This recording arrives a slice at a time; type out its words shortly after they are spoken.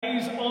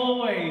is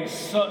always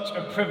such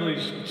a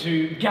privilege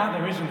to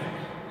gather, isn't it?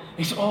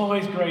 It's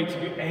always great to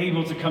be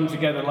able to come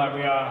together like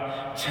we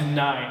are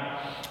tonight.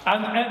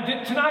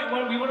 And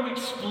tonight we want to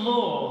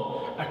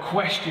explore a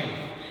question.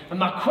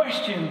 And that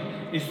question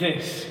is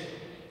this: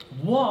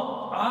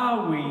 what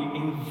are we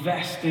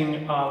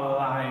investing our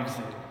lives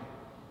in?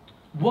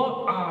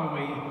 What are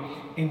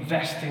we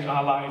investing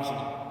our lives in?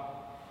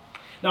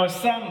 Now, as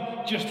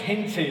Sam just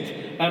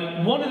hinted,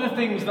 one of the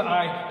things that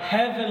I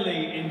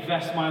heavily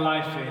invest my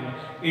life in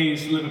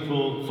is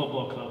Liverpool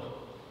Football Club.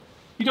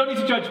 You don't need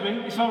to judge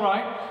me, it's all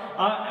right.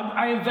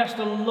 I invest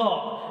a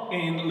lot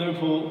in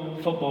Liverpool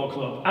Football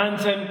Club,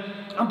 and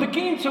I'm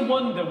beginning to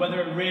wonder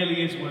whether it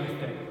really is worth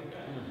it.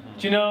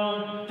 Do you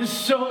know, there's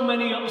so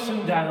many ups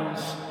and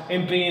downs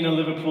in being a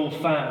Liverpool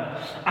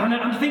fan, and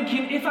I'm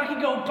thinking if I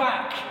could go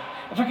back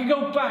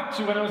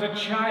to when I was a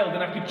child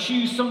and I could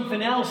choose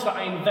something else that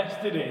I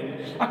invested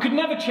in, I could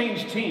never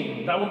change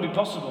team, that wouldn't be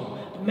possible,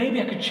 but maybe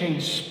I could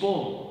change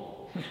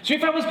sport. So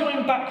if I was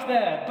going back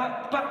there,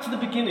 back to the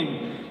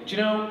beginning, do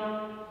you know,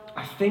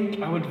 I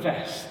think I would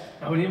invest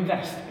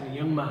in a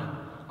young man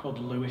called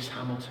Lewis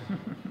Hamilton.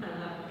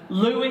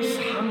 Lewis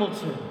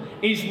Hamilton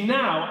is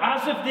now,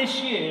 as of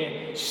this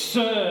year,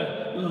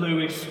 Sir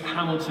Lewis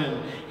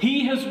Hamilton.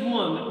 He has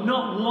won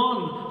not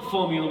one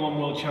Formula One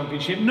World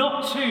Championship,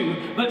 not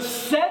two, but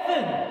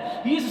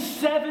 7. He is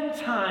a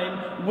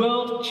 7-time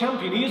world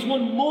champion. He has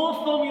won more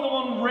Formula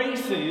One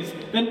races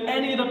than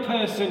any other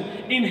person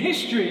in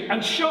history.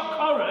 And shock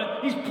horror,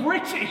 he's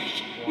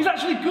British. He's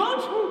actually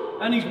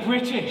good, and he's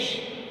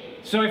British.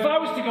 So if I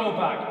was to go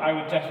back, I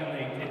would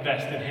definitely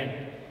invest in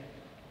him.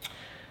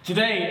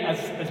 Today, as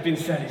has been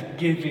said, is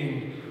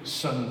Giving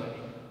Sunday.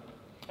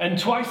 And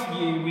twice a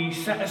year we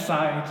set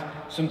aside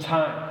some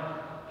time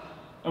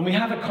and we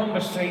have a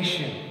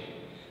conversation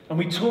and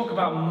we talk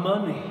about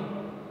money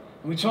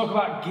and we talk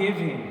about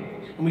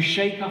giving and we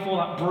shake off all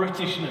that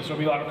Britishness where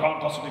we're like, I can't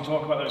possibly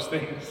talk about those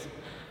things.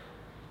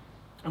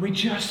 And we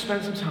just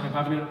spend some time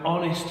having an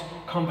honest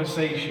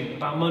conversation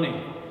about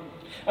money.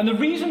 And the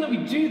reason that we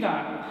do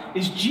that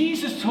is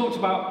Jesus talked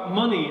about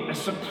money a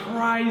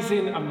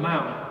surprising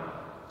amount.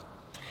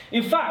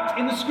 In fact,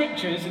 in the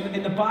scriptures,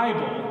 in the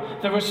Bible,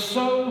 there are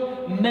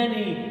so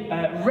many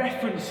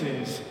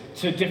references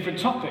to different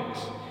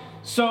topics.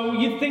 So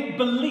you'd think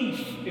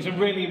belief is a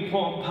really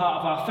important part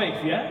of our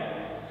faith,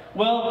 yeah?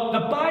 Well,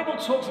 the Bible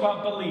talks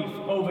about belief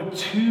over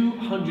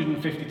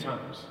 250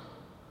 times.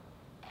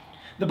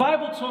 The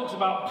Bible talks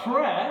about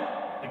prayer.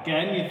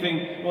 Again, you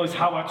think, well, it's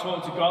how I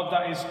talk to God.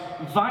 That is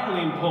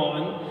vitally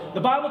important. The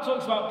Bible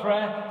talks about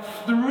prayer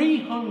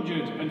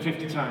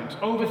 350 times,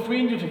 over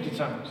 350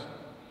 times.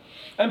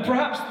 And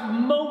perhaps the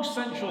most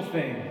central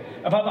thing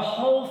about the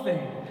whole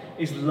thing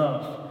is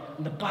love.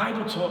 And the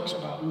Bible talks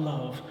about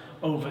love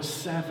over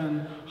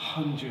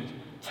 700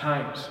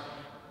 times.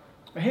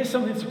 But here's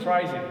something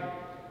surprising.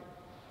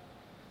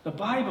 The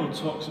Bible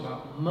talks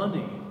about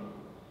money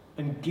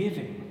and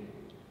giving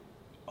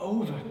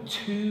over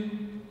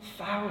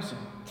 2,000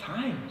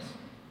 times.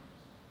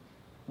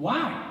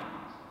 Why?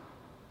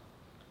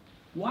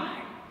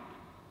 Why?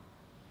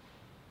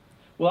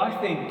 Well, I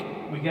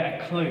think we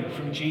get a clue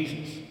from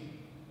Jesus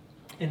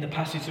in the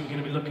passage that we're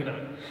going to be looking at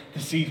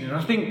this evening. And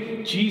I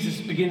think Jesus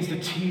begins to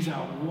tease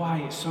out why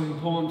it's so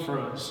important for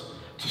us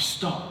to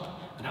stop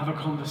and have a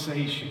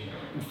conversation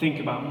and think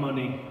about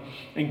money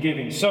and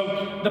giving.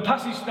 So the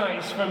passage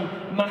tonight is from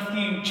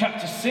Matthew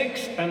chapter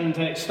 6, and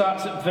it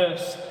starts at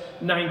verse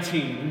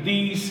 19.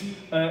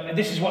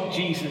 This is what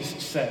Jesus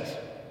says.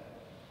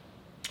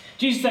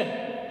 Jesus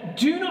said,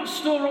 "Do not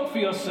store up for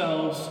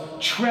yourselves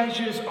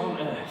treasures on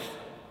earth,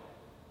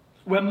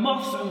 where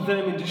moths and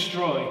vermin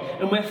destroy,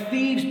 and where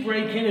thieves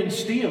break in and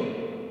steal.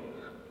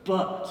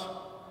 But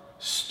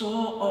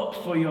store up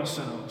for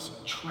yourselves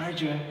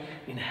treasure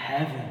in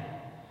heaven,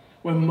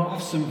 where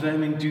moths and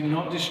vermin do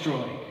not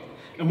destroy,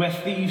 and where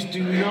thieves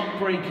do not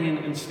break in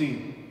and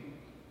steal.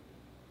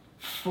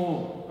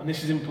 For," and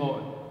this is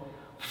important,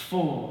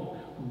 "for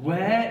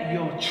where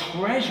your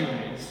treasure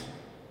is,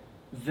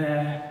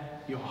 there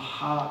your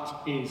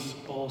heart is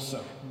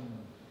also.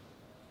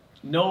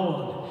 No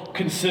one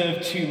can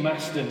serve two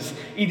masters.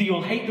 Either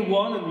you'll hate the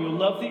one and you'll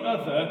love the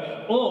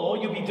other, or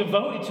you'll be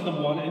devoted to the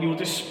one and you'll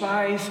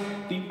despise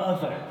the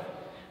other.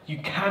 You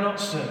cannot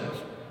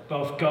serve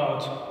both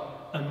God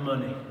and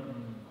money."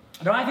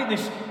 Now, I think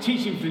this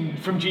teaching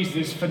from Jesus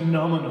is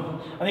phenomenal.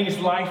 I think it's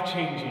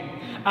life-changing.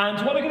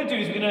 And what we're going to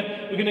do is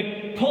we're going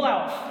to pull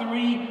out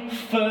 3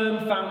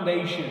 firm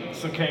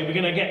foundations. Okay, we're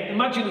going to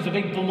imagine there's a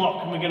big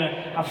block, and we're going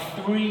to have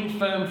 3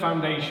 firm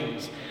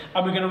foundations,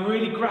 and we're going to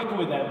really grapple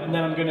with them. And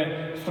then I'm going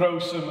to throw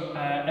some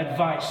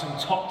advice, some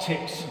top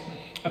tips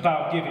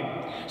about giving.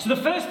 So the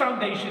first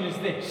foundation is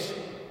this: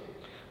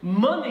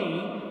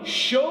 money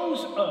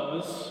shows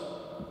us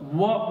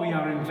what we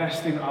are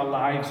investing our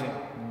lives in.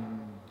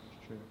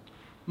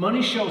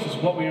 Money shows us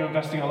what we are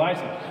investing our lives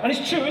in. And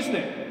it's true, isn't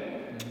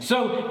it?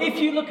 So if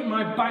you look at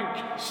my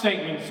bank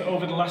statements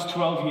over the last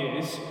 12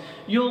 years,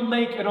 you'll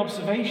make an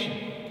observation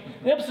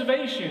The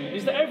observation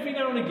is that every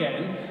now and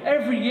again,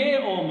 every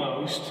year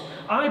almost,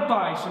 I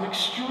buy some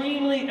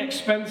extremely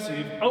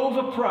expensive,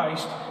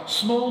 overpriced,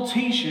 small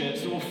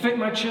t-shirts that will fit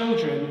my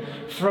children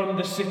from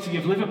the city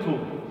of Liverpool.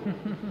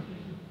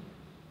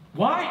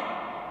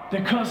 Why?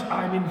 Because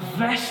I'm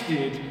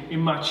invested in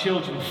my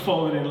children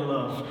falling in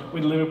love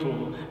with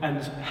Liverpool and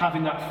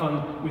having that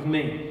fun with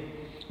me.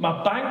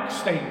 My bank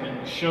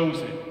statement shows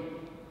it.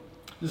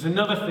 There's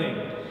another thing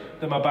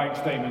that my bank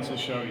statements will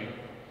show you.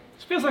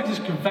 It feels like it's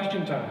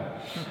confession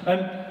time.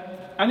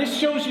 And this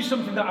shows you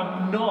something that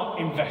I'm not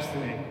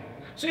invested in.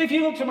 So if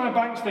you look at my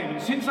bank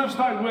statement, since I've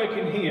started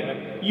working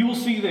here, you will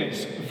see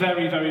this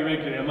very, very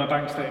regularly on my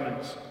bank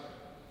statements.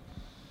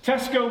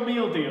 Tesco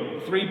meal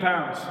deal,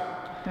 £3.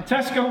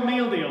 Tesco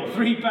meal deal,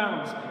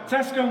 £3.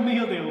 Tesco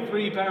meal deal,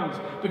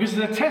 £3. Because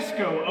there's a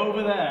Tesco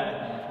over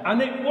there.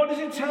 And what does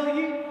it tell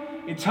you?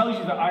 It tells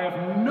you that I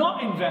have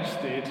not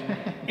invested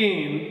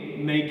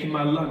in making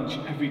my lunch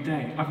every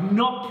day. I've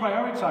not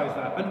prioritized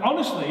that. And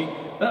honestly,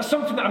 that's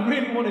something that I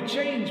really want to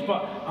change,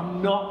 but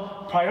I'm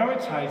not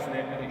prioritizing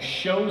it, and it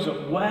shows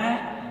up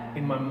where?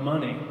 In my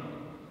money.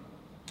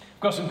 I've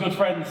got some good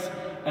friends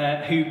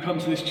who come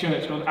to this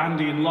church called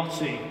Andy and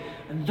Lottie,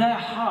 and their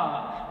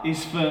heart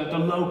is for the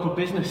local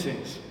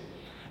businesses.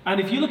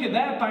 And if you look at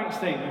their bank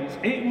statements,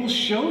 it will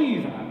show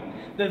you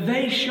that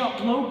they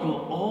shop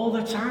local all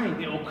the time.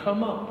 It will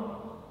come up.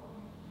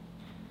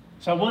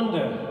 So I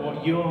wonder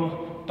what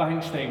your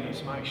bank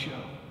statements might show.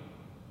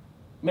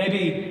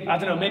 Maybe, I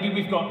don't know, maybe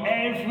we've got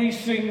every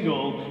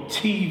single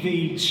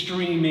TV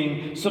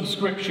streaming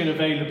subscription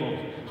available.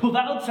 Well,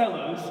 that'll tell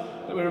us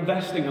that we're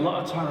investing a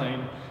lot of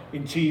time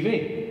in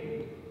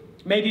TV.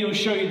 Maybe it will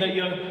show you that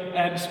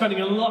you're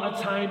spending a lot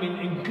of time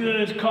in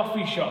good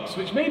coffee shops,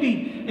 which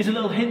maybe is a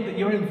little hint that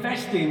you're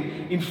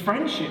investing in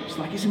friendships.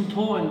 Like it's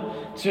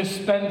important to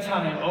spend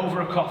time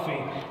over a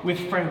coffee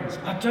with friends.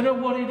 I don't know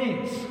what it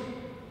is,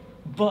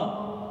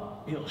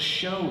 but it'll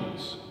show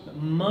us, that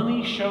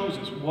money shows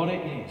us what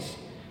it is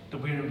that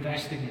we're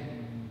investing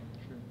in.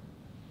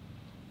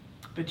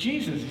 But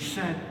Jesus, he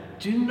said,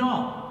 do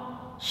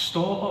not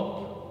store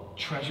up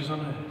treasures on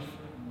earth,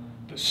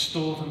 but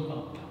store them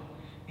up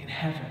in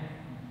heaven.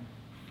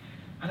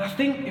 And I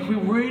think if we're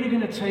really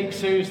going to take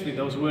seriously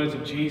those words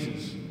of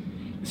Jesus,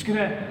 it's going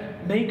to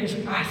make us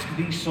ask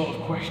these sort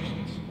of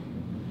questions.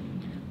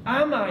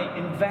 Am I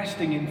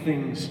investing in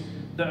things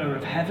that are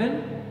of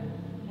heaven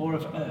or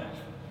of earth?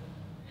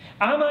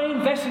 Am I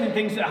investing in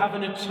things that have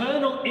an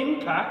eternal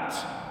impact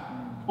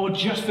or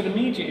just an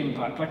immediate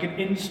impact, like an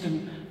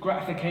instant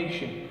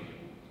gratification?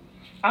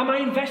 Am I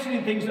investing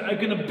in things that are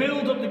going to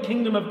build up the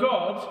kingdom of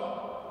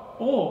God,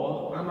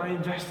 or am I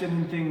investing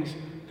in things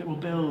that will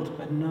build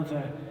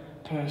another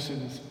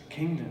person's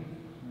kingdom?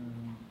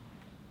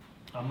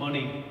 Our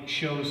money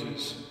shows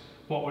us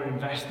what we're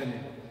investing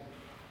in.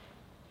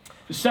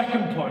 The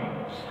second point,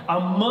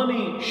 our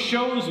money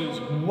shows us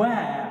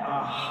where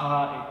our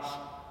heart is.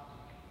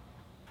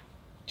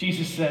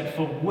 Jesus said,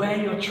 for where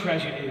your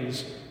treasure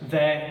is,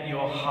 there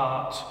your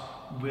heart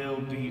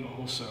will be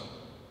also.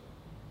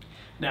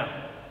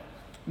 Now,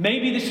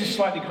 maybe this is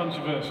slightly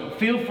controversial.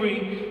 Feel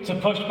free to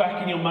push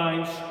back in your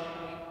minds.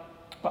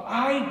 But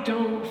I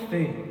don't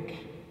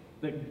think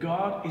that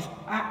God is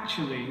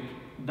actually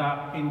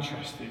that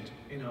interested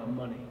in our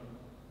money.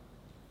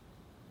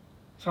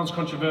 Sounds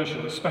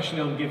controversial,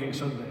 especially on Giving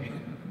Sunday.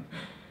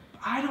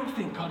 But I don't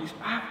think God is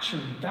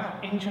actually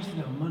that interested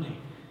in our money.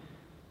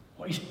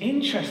 What he's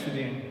interested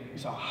in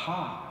is our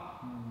heart.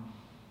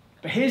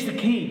 But here's the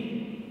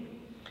key.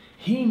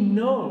 He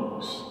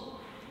knows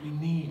we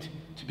need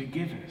to be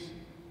givers.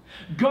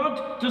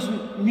 God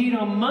doesn't need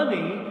our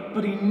money,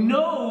 but he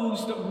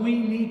knows that we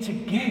need to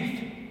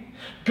give.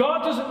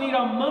 God doesn't need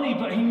our money,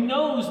 but he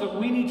knows that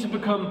we need to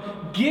become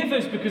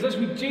givers, because as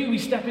we do, we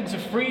step into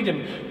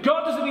freedom.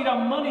 God doesn't need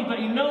our money, but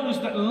he knows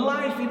that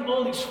life in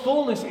all its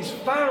fullness is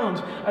found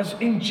as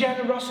in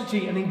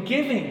generosity and in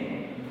giving.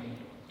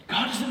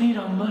 God doesn't need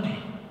our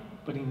money,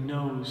 but he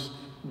knows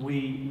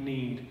we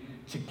need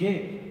to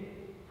give.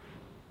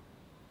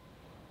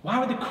 Why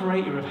would the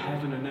creator of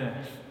heaven and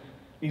earth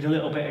need a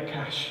little bit of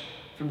cash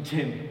from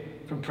Tim,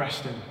 from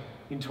Preston,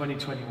 in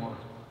 2021?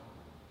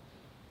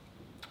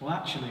 Well,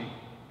 actually,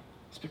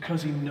 it's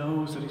because he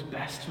knows that it's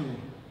best for me.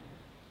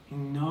 He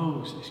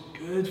knows it's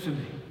good for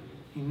me.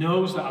 He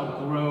knows that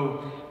I'll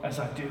grow as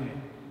I do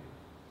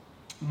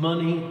it.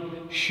 Money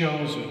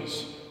shows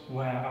us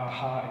where our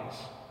heart is.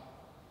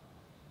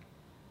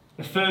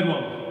 The third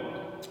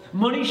one,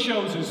 money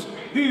shows us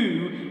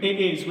who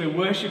it is we're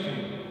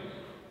worshipping.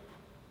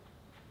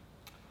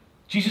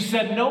 Jesus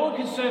said, no one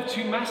can serve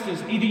two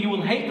masters. Either you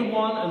will hate the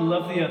one and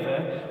love the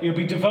other, or you'll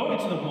be devoted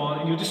to the one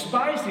and you'll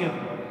despise the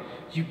other.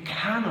 You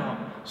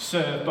cannot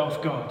serve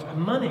both God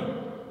and money.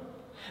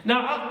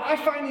 Now, I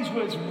find these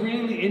words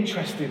really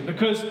interesting,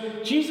 because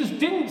Jesus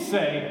didn't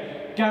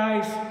say,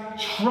 guys,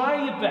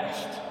 try your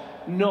best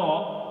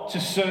not to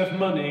serve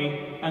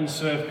money and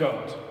serve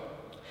God.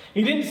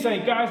 He didn't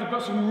say, guys, I've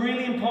got some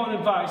really important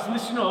advice.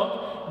 Listen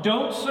up.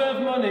 Don't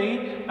serve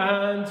money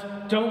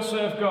and don't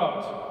serve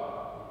God.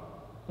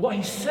 what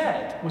he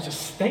said was a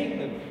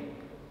statement.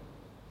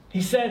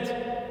 He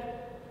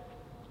said,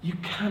 you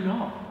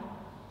cannot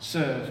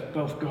serve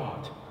both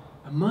God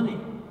and money.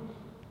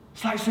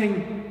 It's like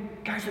saying,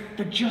 guys,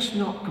 they're just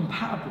not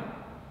compatible.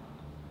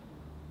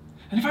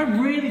 And if I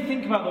really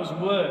think about those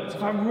words,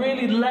 if I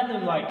really let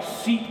them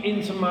seep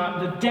into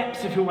the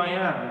depths of who I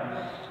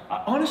am,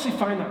 I honestly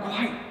find that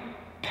quite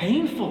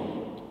painful.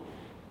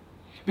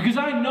 Because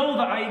I know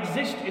that I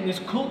exist in this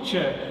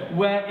culture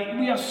where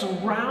we are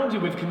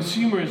surrounded with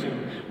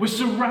consumerism. We're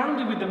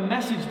surrounded with the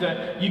message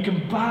that you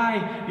can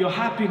buy your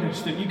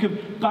happiness, that you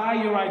can buy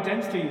your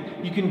identity,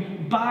 you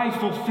can buy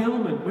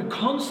fulfillment. We're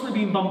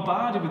constantly being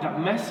bombarded with that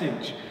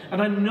message.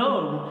 And I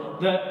know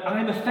that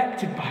I'm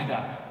affected by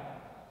that.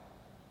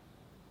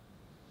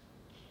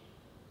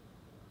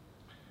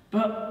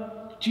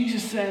 But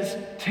Jesus says,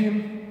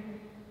 Tim,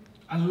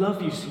 I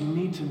love you, so you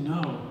need to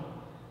know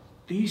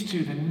these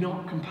two, they're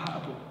not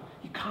compatible.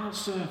 You can't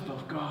serve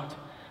both God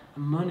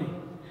and money.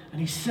 And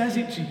he says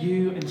it to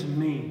you and to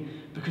me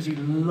because he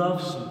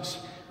loves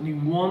us and he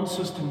wants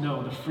us to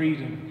know the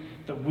freedom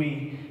that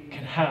we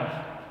can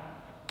have.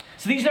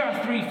 So these are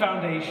our three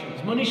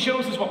foundations. Money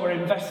shows us what we're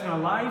investing our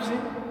lives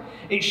in.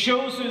 It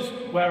shows us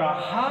where our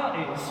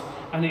heart is,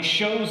 and it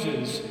shows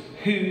us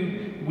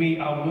who we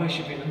are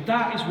worshipping. And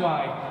that is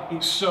why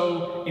it's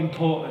so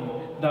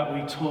important that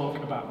we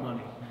talk about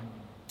money.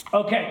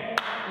 Okay,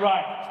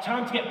 right, it's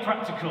time to get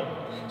practical.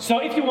 So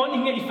if you want, you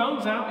can get your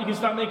phones out, you can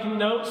start making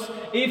notes.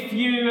 If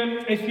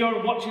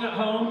you're watching at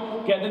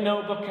home, get the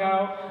notebook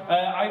out.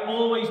 I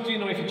always do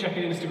know if you're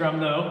checking Instagram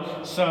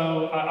though,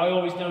 so I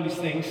always know these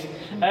things.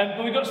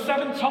 But we've got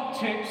 7 top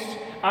tips,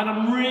 and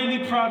I'm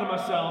really proud of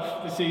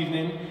myself this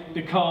evening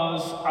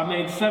because I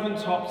made 7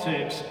 top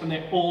tips, and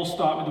they all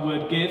start with the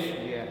word give.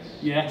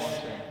 Yes.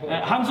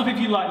 Hands up if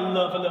you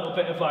love a little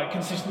bit of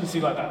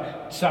consistency like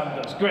that.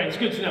 Sam does. Great, it's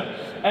good to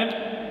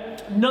know.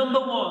 Number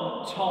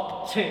 1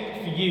 top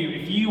tip for you,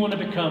 if you want to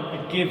become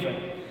a giver.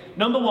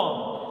 Number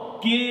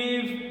 1,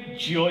 give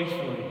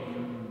joyfully.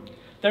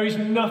 There is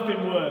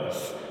nothing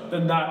worse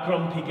than that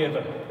grumpy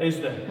giver, is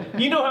there?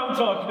 You know what I'm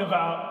talking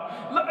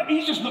about. Look,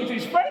 he just looked at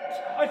his friend.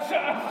 I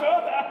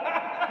saw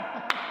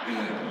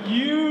that.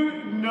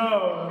 You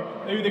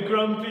know who the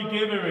grumpy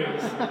giver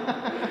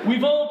is.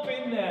 We've all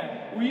been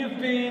there. We have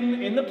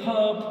been in the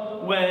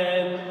pub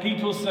when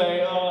people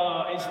say,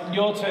 oh, it's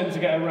your turn to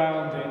get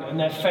around in, and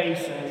their face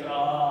says, oh,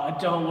 I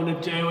don't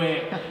want to do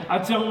it. I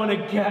don't want to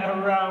get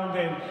around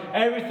in.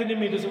 Everything in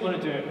me doesn't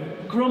want to do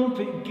it.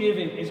 Grumpy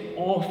giving is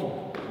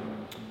awful.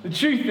 The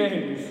truth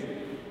is,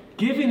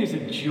 giving is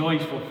a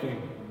joyful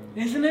thing,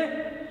 isn't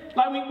it?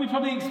 We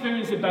probably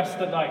experience it best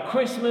at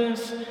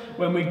Christmas,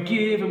 when we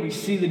give and we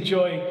see the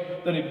joy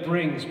that it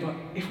brings. But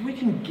if we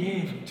can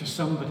give to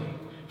somebody,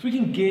 if we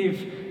can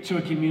give to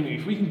a community,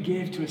 if we can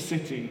give to a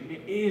city,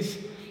 it is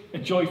a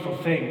joyful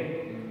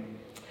thing.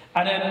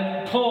 And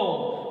then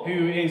Paul,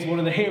 who is one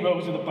of the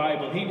heroes of the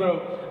Bible, he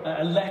wrote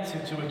a letter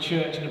to a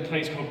church in a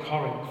place called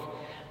Corinth.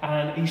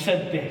 And he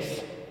said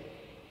this.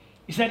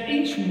 He said,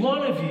 each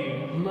one of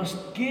you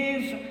must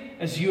give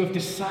as you have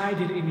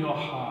decided in your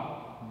heart.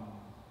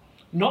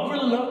 Not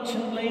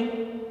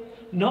reluctantly,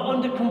 not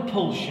under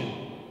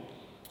compulsion,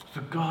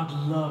 for God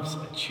loves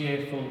a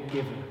cheerful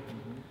giver.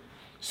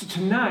 So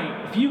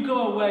tonight, if you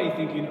go away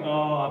thinking,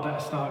 oh, I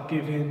better start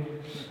giving,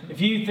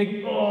 if you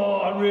think, oh,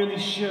 I really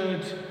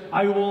should,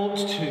 I ought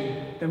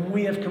to, then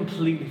we have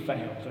completely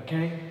failed,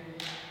 okay?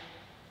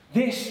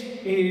 This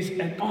is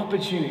an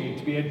opportunity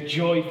to be a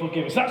joyful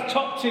giver. So that's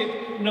top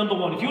tip number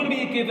 1. If you want to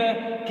be a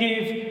giver,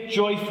 give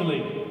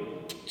joyfully.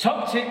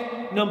 Top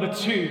tip number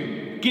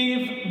 2,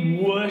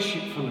 give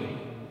worshipfully.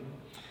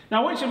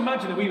 Now I want you to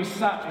imagine that we were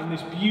sat in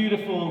this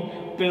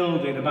beautiful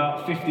building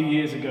about 50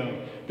 years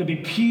ago. There'd be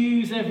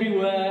pews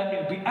everywhere,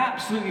 it'd be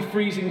absolutely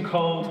freezing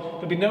cold,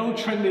 there'd be no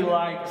trendy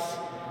lights.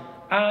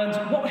 And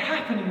what would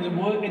happen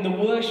in the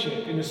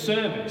worship, in the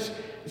service,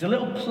 is a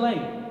little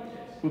plate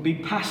would be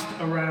passed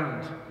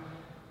around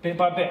bit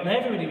by bit, and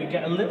everybody would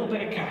get a little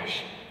bit of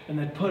cash and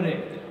they'd put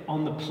it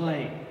on the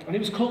plate. And it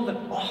was called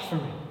an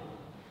offering.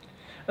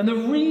 And the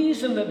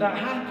reason that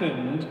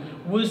happened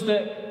was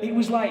that it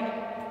was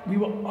like we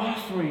were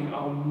offering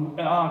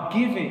our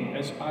giving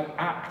as an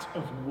act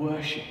of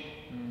worship.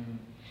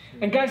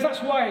 And guys,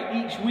 that's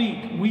why each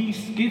week we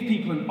give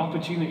people an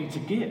opportunity to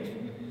give.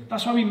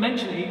 That's why we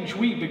mention it each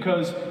week,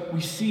 because we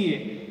see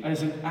it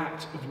as an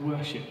act of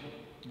worship.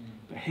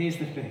 But here's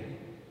the thing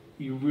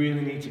you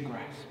really need to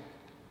grasp.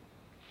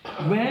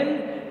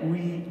 When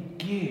we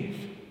give,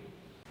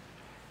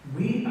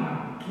 we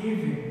are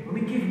giving. When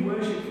we give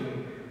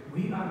worshipfully,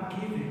 we are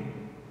giving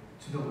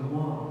to the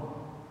one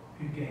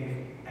who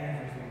gave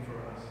everything for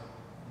us.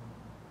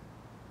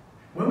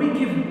 When we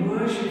give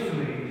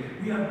worshipfully,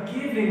 we are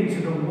giving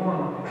to the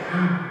one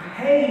who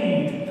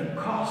paid the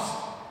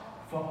cost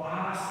for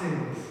our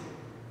sins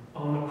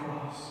on the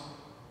cross.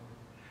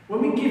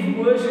 When we give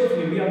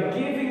worshipfully, we are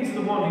giving to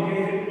the one who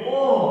gave it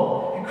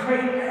all, who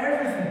created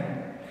everything.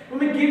 When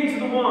we give to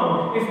the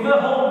one, if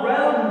the whole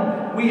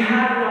realm we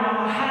had in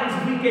our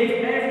hands, if we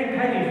gave every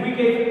penny, if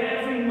we gave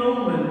every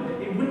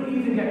moment, it wouldn't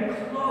even get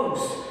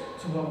close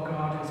to what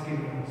God has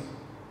given us.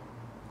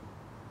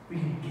 We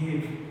can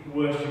give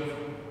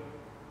worshipfully.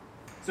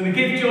 So we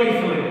give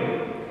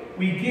joyfully,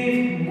 we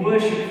give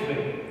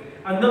worshipfully,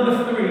 and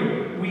number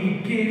 3, we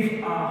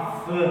give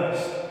our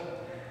first.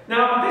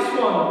 Now this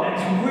one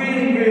is a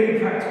really, really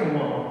practical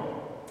one.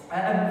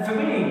 And for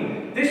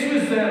me, this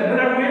was, when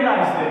I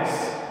realised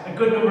this a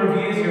good number of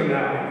years ago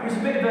now, it was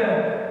a bit of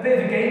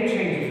a game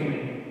changer for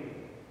me.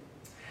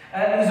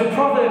 There's a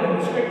proverb in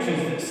the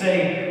scriptures that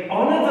say,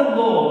 honour the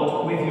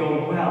Lord with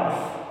your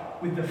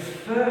wealth, with the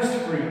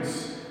first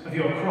fruits of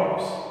your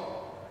crops.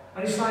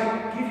 And it's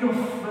like, give your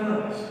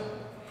first.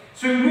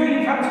 So in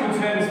really practical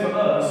terms for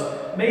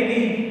us,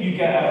 maybe you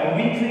get a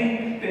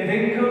weekly bit of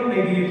income,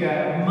 maybe you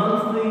get a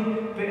monthly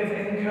bit of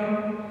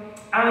income.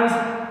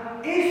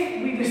 And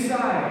if we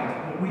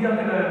decide that we are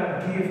going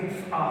to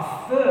give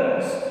our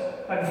first,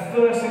 like the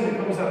first thing that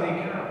comes out of the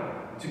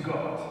account, to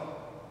God,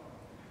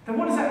 then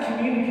what does that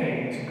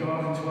communicate to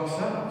God and to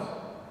ourselves?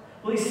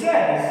 Well, it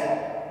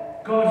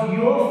says, God,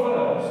 you're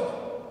first,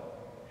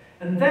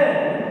 and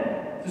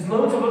then there's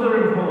loads of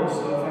other important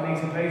stuff. I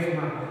need to pay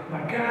for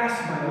my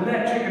gas, my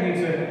electric, I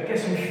need to get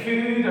some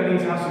food, I need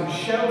to have some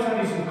shelter,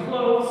 I need some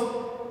clothes.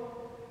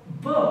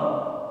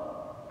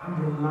 But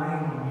I'm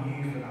relying on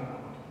you for that,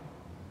 Lord.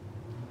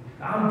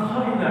 I'm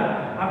putting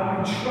that,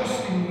 I'm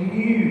trusting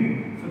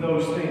you for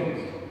those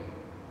things.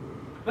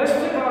 Let's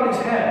flip it on its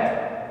head.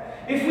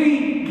 If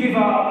we give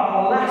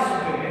our last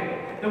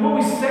bit, then what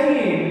we're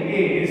saying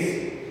is,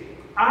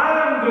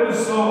 I'm going to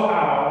sort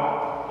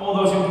out all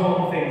those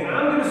important things.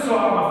 I'm going to sort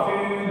out my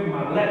food,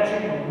 my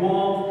electric, my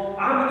warmth.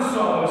 I'm going to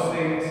sort out those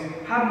things.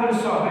 I'm going to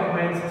sort out a bit of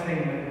my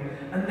entertainment.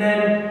 And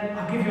then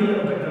I'll give you a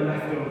little bit of the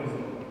leftovers.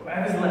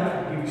 Whatever's left,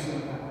 I'll give you some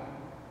of that.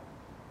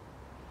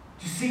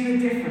 Do you see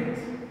the difference?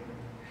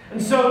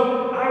 And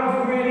so I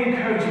would really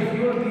encourage you, if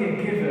you want to be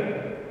a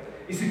giver,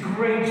 it's a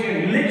great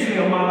journey. Literally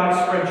on my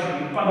life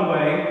spreadsheet, by the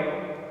way,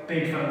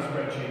 big fan of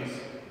spreadsheets.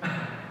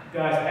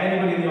 Guys,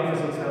 anybody in the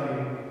office will tell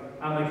you,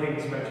 I'm the king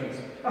of spreadsheets.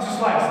 That's a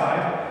slight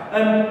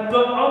aside.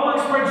 But on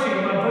my spreadsheet,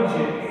 on my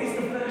budget, it is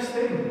the first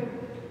thing.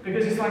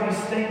 Because it's like a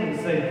statement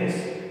saying,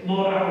 this,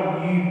 Lord, I want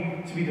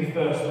you to be the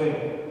first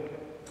thing.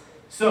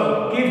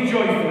 So, give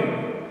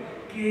joyfully,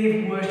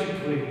 give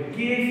worshipfully,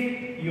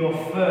 give your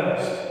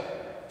first.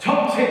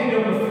 Top tip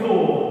number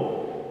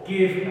 4,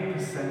 give a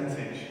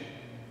percentage.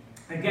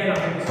 Again, I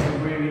think this is a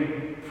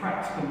really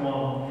practical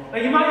one. Now,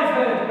 you might have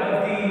heard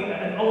of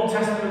an Old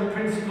Testament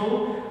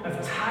principle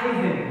of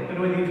tithing. I don't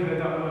know whether you've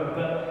heard that word,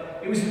 but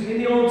it was in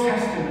the Old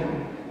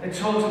Testament, it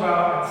talks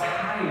about a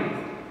tithe.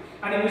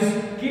 And it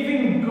was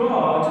giving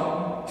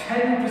God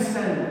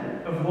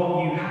 10% of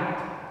what you had.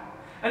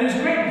 And it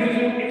was great because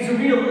it was a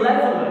real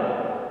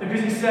leveler,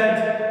 because it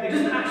said, it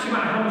doesn't actually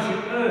matter how much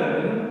you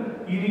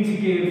earn, you need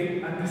to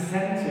give a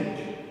percentage.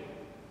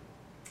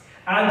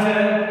 And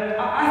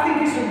I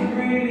think it's a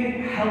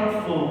really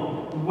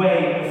helpful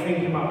way of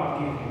thinking about our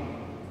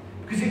giving.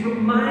 Because it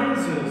reminds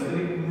us that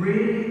it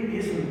really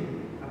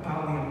isn't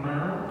about the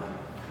amount,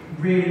 it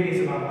really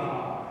is about the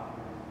heart.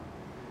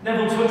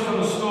 Neville touched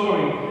on the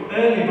story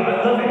earlier, but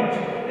I love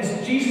it.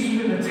 As Jesus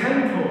was in the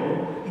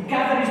temple, he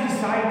gathered his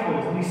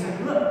disciples and he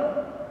said,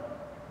 look,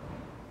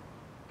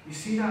 you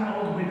see that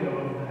old widow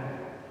over there?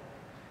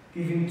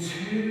 Giving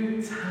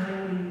 2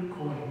 tiny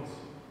coins.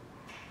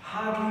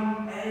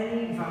 Hardly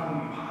any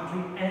value,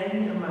 hardly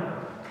any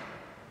amount.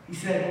 He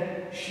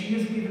said, she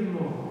has given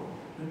more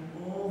than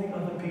all the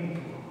other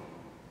people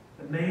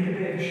that made a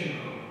bit of show,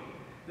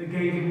 that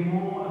gave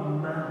more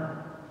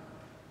amount.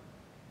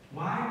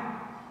 Why?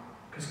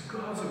 Because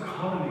God's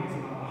economy is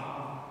about the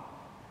heart.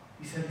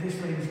 He said,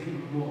 this lady's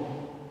given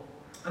more.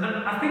 And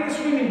I think it's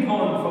really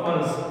important for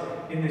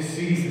us in this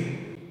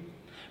season.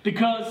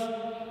 Because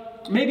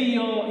maybe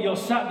you're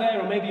sat there,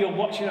 or maybe you're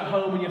watching at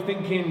home and you're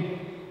thinking,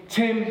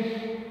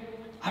 Tim,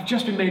 I've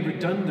just been made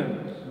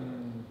redundant.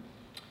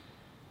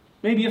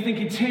 Maybe you're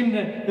thinking, Tim,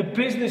 the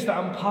business that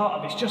I'm part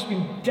of, it's just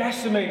been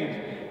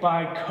decimated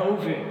by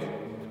COVID.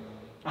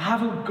 I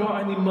haven't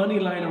got any money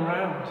lying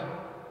around.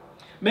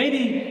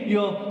 Maybe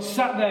you're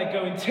sat there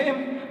going,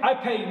 Tim, I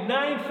pay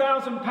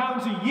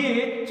 £9,000 a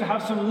year to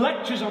have some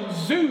lectures on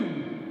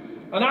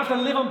Zoom, and I have to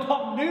live on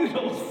pot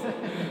noodles.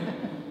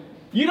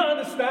 You don't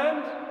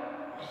understand?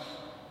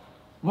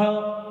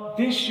 Well,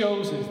 this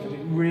shows us that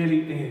it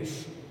really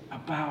is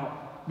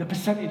about, the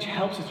percentage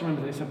helps us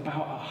remember that it's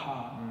about our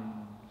heart.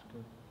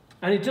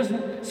 And it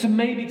doesn't, so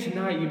maybe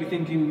tonight you'll be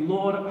thinking,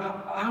 Lord,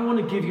 I want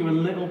to give you a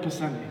little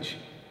percentage.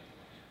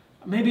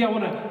 Maybe I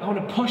want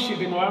to push it a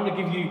bit more. I want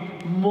to give you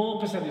more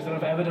percentage than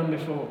I've ever done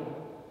before.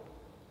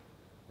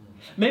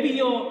 Maybe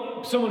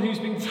you're someone who's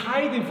been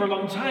tithing for a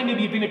long time.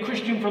 Maybe you've been a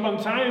Christian for a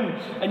long time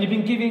and you've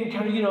been giving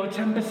kind of, a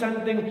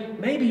 10% thing.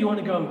 Maybe you want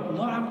to go,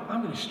 Lord,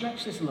 I'm going to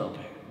stretch this a little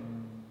bit.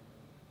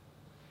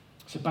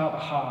 It's about the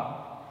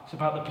heart. It's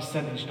about the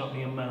percentage, not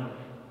the amount.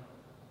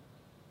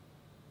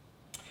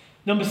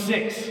 Number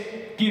 6,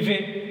 give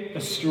it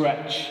a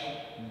stretch.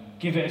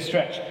 Give it a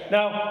stretch.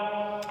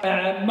 Now,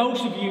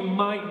 most of you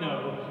might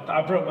know that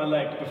I broke my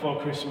leg before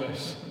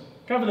Christmas.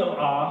 Can I have a little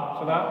R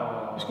for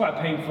that? It's quite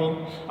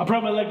painful. I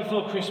broke my leg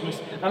before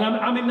Christmas, and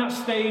I'm in that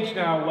stage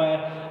now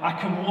where I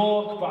can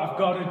walk, but I've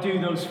got to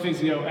do those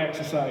physio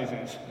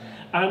exercises.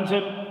 And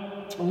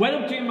when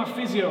I'm doing my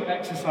physio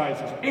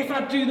exercises, if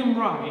I do them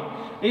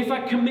right, if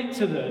I commit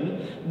to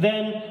them,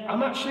 then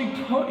I'm actually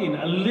putting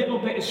a little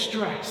bit of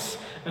stress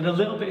and a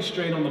little bit of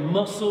strain on the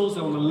muscles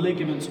and on the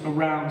ligaments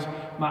around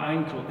my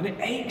ankle, and it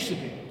aches a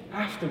bit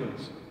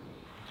afterwards.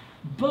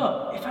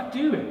 But if I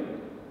do it,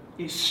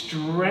 it's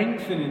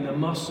strengthening the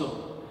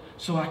muscle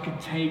so I can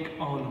take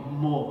on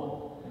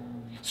more.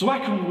 So I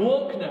can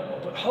walk now,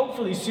 but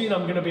hopefully soon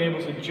I'm going to be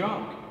able to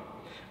jog.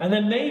 And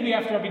then maybe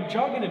after I've been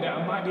jogging a bit,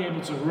 I might be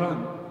able to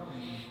run.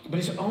 But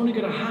it's only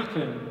going to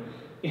happen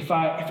if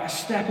I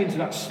step into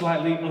that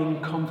slightly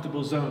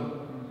uncomfortable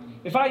zone.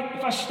 If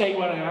I stay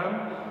where I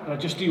am and I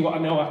just do what I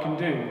know I can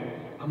do,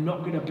 I'm not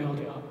going to build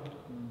it up.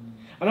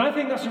 And I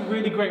think that's a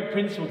really great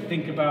principle to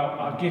think about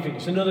our giving.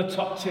 It's another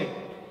top tip.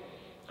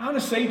 I want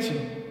to say to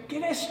you,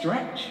 give it a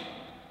stretch.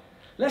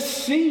 Let's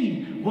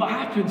see what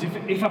happens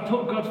if I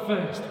put God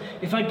first,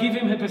 if I give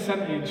him a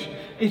percentage,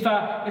 if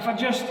I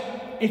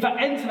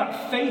enter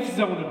that faith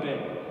zone a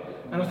bit,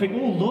 and I think,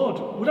 oh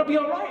Lord, would I be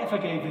all right if I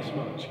gave this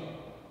much?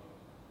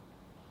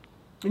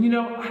 And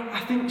I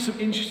think some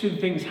interesting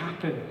things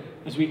happen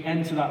as we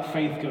enter that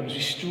faith zone, as we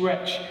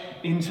stretch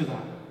into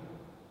that.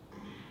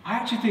 I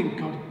actually think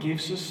God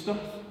gives us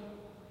stuff.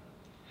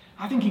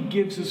 I think he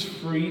gives us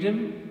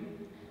freedom.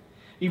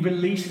 He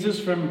releases us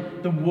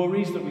from the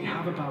worries that we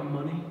have about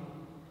money.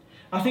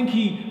 I think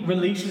he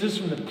releases us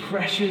from the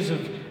pressures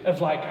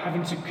of like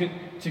having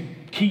to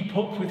keep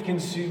up with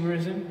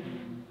consumerism.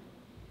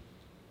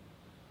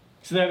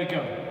 So there we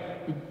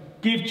go.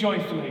 Give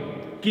joyfully,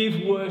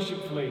 give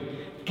worshipfully,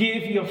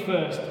 give your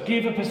first,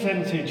 give a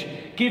percentage,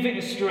 give it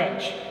a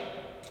stretch.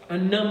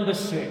 And number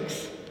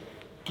 6,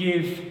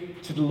 give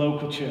to the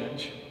local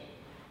church.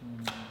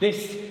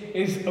 This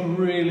is a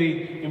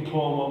really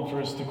important one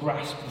for us to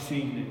grasp this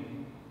evening.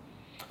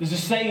 There's a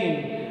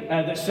saying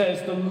that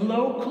says the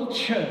local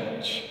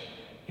church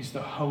is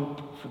the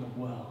hope for the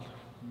world.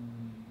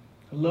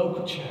 The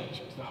local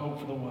church is the hope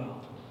for the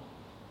world.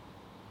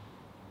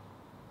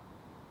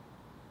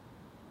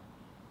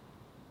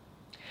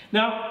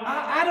 Now,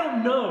 I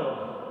don't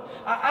know.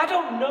 I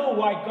don't know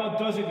why God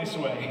does it this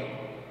way.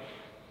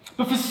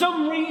 But for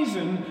some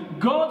reason,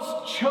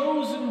 God's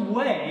chosen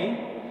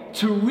way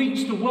to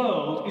reach the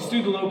world is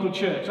through the local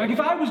church. Like if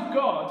I was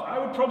God, I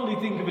would probably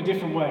think of a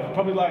different way.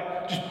 Probably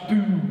like just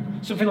boom,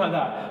 something like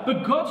that.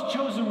 But God's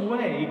chosen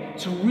way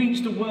to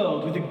reach the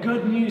world with the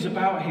good news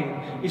about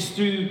him is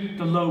through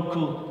the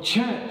local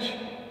church.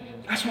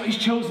 That's what he's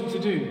chosen to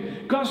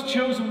do. God's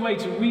chosen way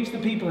to reach the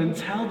people and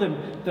tell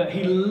them that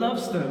he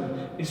loves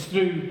them is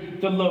through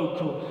the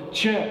local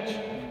church.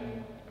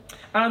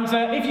 And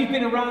if you've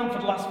been around for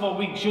the last 4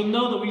 weeks, you'll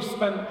know that we've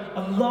spent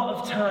a lot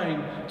of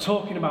time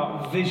talking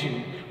about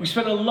vision. We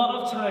spent a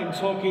lot of time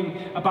talking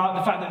about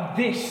the fact that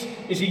this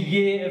is a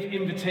year of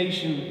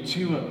invitation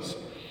to us.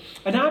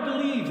 And I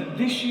believe that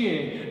this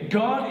year,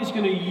 God is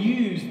going to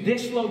use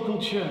this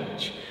local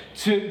church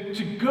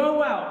to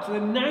go out to the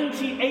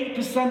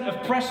 98%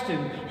 of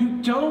Preston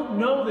who don't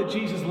know that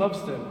Jesus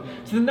loves them,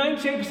 to the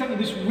 98% of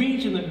this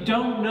region that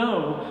don't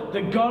know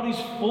that God is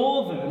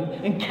for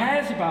them and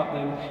cares about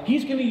them.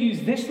 He's going to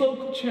use this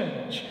local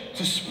church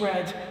to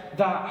spread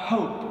that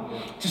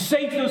hope, to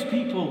say to those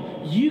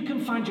people, you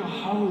can find your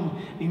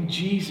home in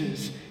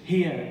Jesus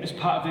here as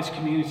part of this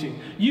community.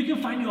 You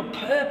can find your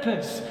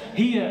purpose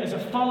here as a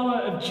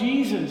follower of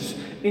Jesus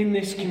in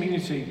this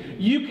community.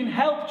 You can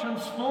help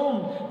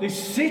transform this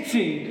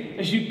city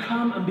as you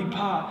come and be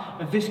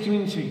part of this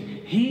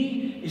community.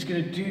 He is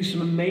going to do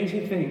some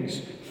amazing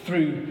things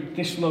through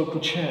this local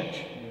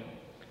church.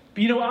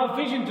 But our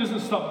vision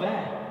doesn't stop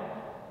there.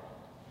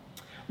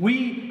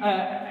 We,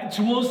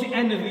 towards the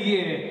end of the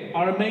year,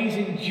 our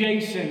amazing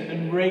Jason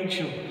and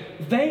Rachel,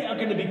 they are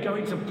going to be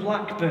going to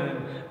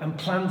Blackburn and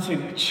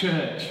planting a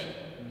church.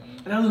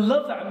 And I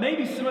love that. And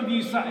maybe some of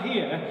you sat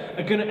here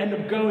are going to end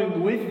up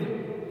going with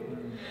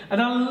them.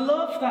 And I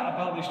love that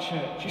about this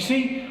church. You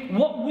see,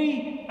 what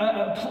we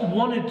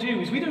want to do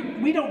is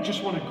we don't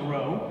just want to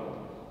grow.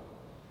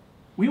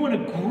 We want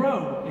to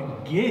grow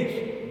and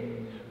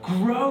give.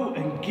 Grow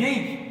and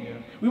give.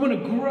 We want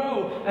to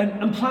grow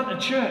and plant a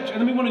church. And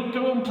then we want to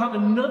go and plant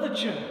another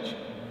church.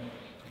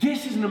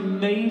 This is an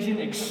amazing,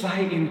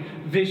 exciting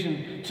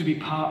vision to be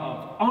part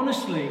of.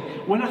 Honestly,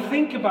 when I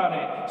think about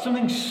it,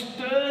 something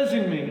stirs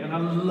in me and I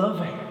love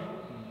it.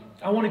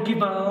 I want to give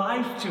my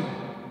life to it.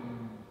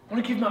 I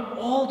want to give my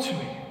all to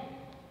it.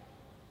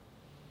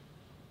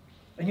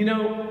 And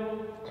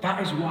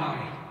that is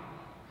why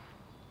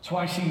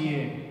twice a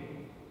year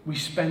we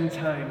spend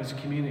time as a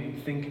community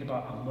thinking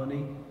about our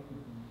money,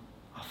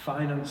 our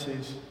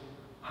finances,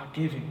 our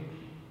giving.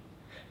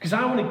 Because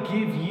I want to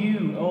give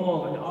you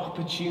all an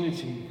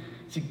opportunity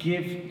to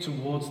give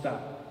towards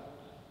that.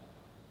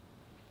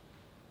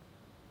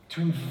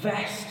 To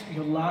invest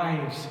your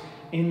lives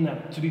in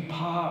that, to be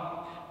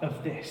part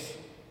of this.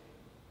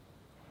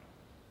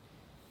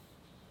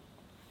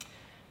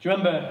 Do you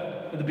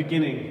remember at the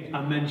beginning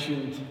I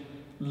mentioned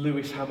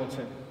Lewis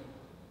Hamilton?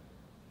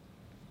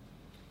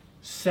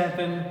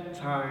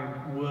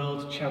 7-time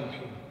world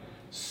champion,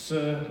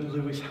 Sir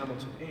Lewis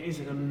Hamilton. It is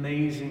an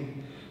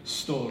amazing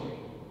story.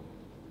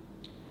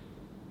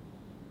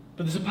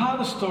 But there's a part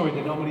of the story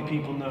that not many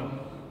people know.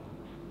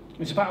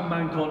 It's about a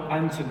man called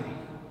Anthony.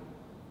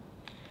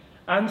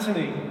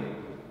 Anthony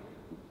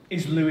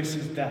is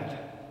Lewis's dad.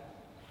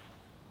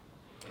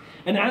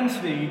 And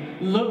Anthony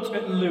looked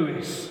at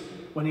Lewis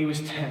when he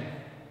was 10.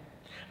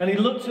 And he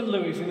looked at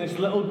Lewis in this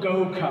little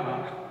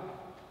go-kart.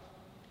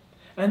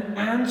 And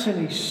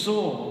Anthony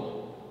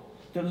saw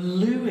that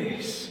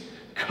Lewis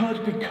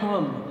could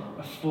become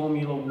a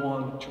Formula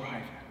One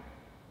driver.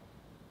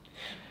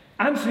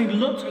 Anthony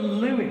looked at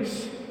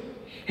Lewis,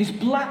 his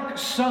black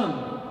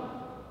son,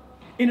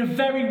 in a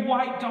very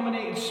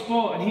white-dominated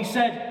sport, and he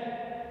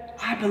said,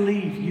 I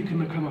believe you can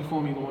become a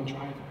Formula One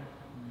driver.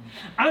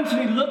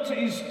 Anthony looked at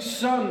his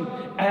son,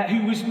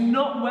 who was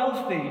not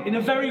wealthy, in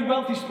a very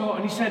wealthy sport,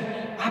 and he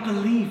said, I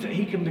believe that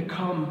he can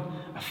become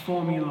a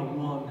Formula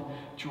One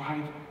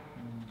driver.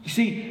 You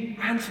see,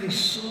 Anthony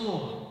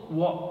saw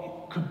what it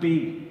could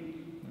be,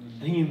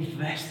 and he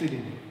invested in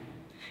it.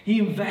 He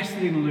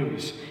invested in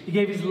Lewis. He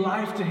gave his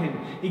life to him.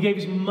 He gave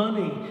his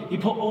money. He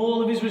put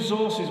all of his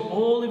resources,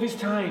 all of his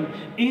time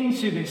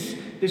into this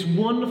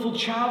wonderful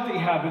child that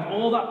he had with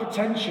all that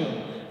potential.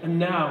 And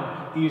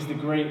now he is the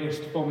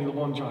greatest Formula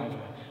One driver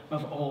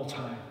of all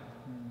time.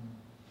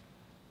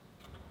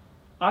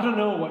 I don't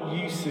know what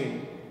you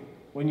see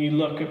when you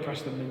look at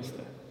Preston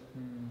Minster.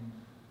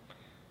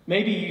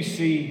 Maybe you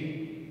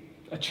see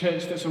a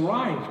church that's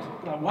arrived.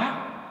 You're like,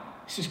 wow,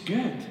 this is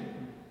good.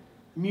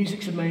 The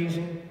music's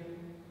amazing.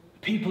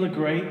 People are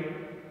great.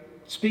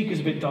 Speaker's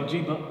a bit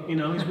dodgy, but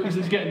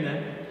he's getting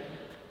there.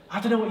 I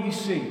don't know what you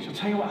see. I'll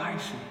tell you what I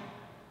see.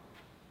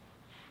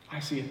 I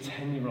see a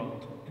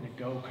 10-year-old in a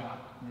go-kart.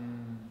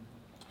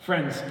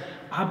 Friends,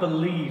 I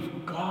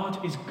believe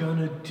God is going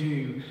to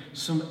do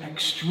some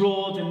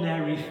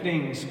extraordinary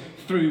things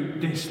through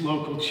this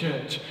local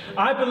church.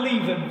 I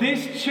believe that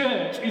this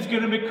church is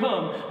going to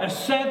become a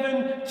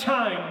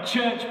 7-time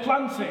church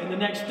planter in the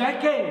next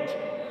decade.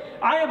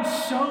 I am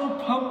so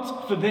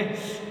pumped for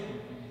this.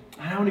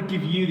 And I want to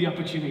give you the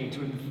opportunity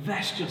to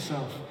invest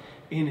yourself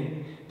in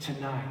it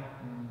tonight.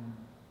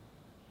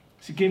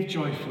 So give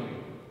joyfully.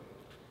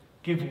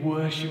 Give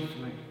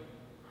worshipfully.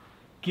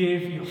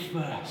 Give your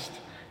first.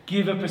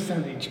 Give a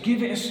percentage.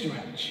 Give it a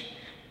stretch.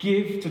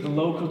 Give to the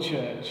local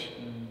church.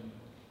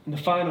 And the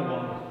final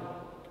one,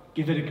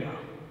 give it a go.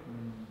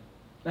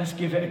 Let's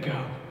give it a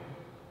go.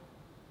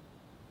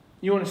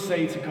 You want to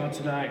say to God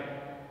tonight,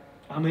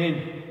 I'm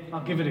in.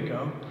 I'll give it a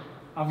go.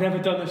 I've never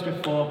done this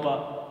before,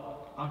 but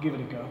I'll give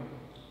it a go.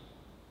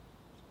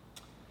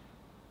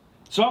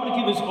 So I'm going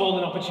to give us all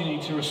an opportunity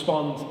to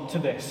respond to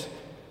this.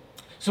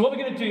 So what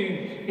we're going to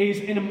do is,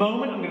 in a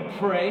moment, I'm going to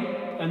pray,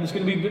 and there's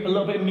going to be a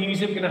little bit of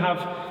music. We're going to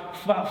have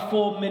about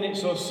 4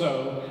 minutes or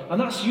so, and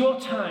that's your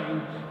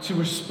time to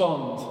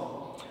respond.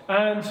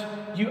 And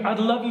I'd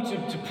love you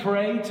to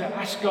pray, to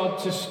ask God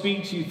to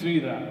speak to you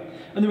through that.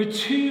 And there are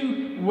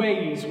 2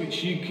 ways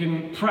which you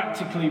can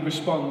practically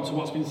respond to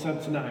what's been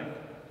said tonight.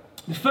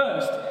 The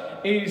first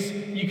is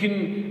you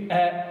can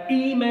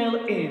email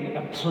in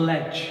a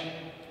pledge.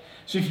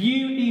 So if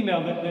you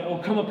email, it'll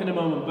come up in a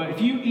moment, but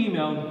if you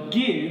email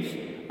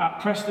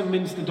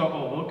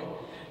give@prestonminster.org,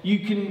 you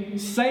can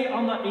say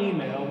on that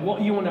email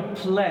what you want to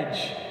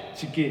pledge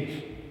to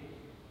give.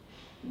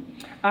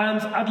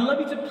 And I'd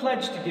love you to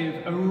pledge to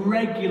give a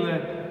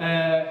regular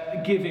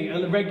giving,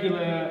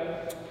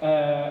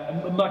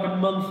 like a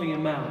monthly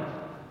amount.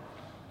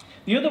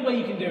 The other way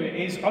you can do it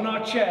is on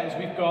our chairs,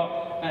 we've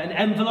got an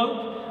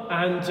envelope,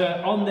 and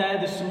on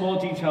there's some more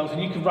details,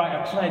 and you can write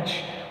a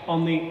pledge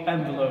on the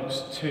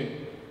envelopes too.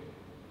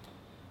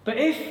 But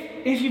if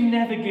you've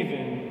never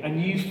given and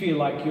you feel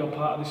like you're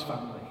part of this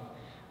family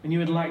and you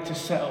would like to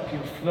set up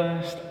your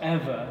first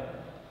ever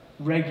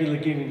regular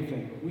giving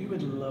thing, we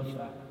would love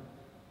that.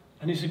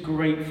 And it's a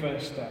great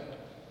first step.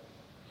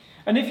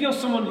 And if you're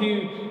someone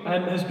who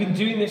has been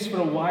doing this for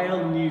a while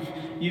and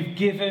you've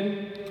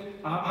given,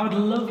 I would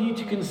love you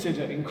to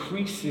consider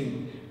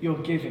increasing your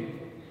giving,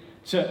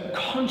 to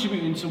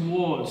contributing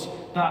towards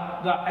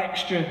that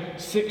extra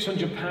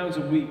 £600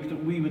 a week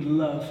that we would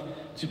love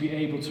to be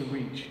able to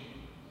reach.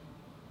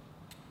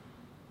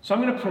 So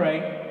I'm going to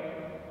pray.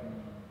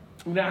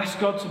 I'm going to ask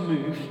God to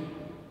move.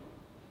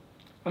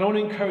 And I want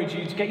to encourage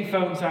you to get your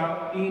phones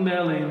out,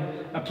 email in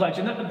a pledge.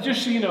 And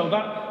just so you know,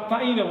 that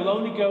email will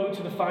only go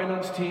to the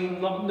finance team.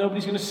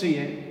 Nobody's going to see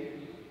it.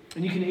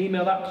 And you can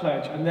email that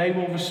pledge, and they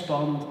will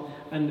respond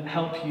and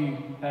help you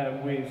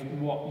with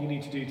what you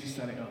need to do to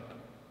set it up.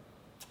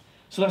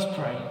 So let's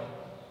pray.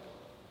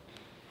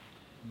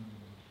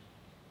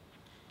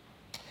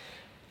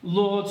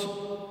 Lord,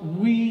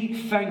 we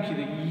thank you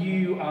that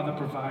you are the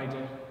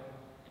provider.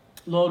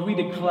 Lord, we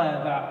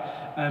declare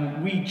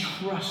that we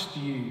trust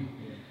you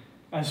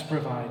as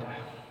provider.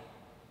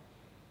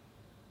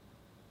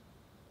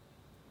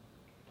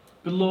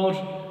 But Lord,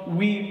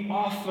 we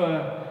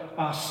offer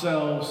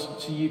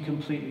ourselves to you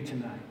completely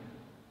tonight.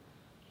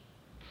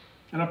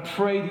 And I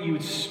pray that you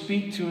would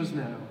speak to us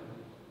now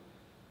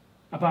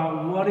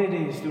about what it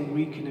is that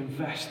we can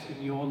invest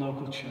in your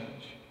local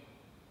church.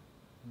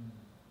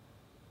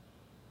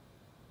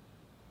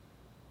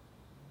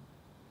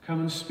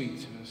 Come and speak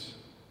to us.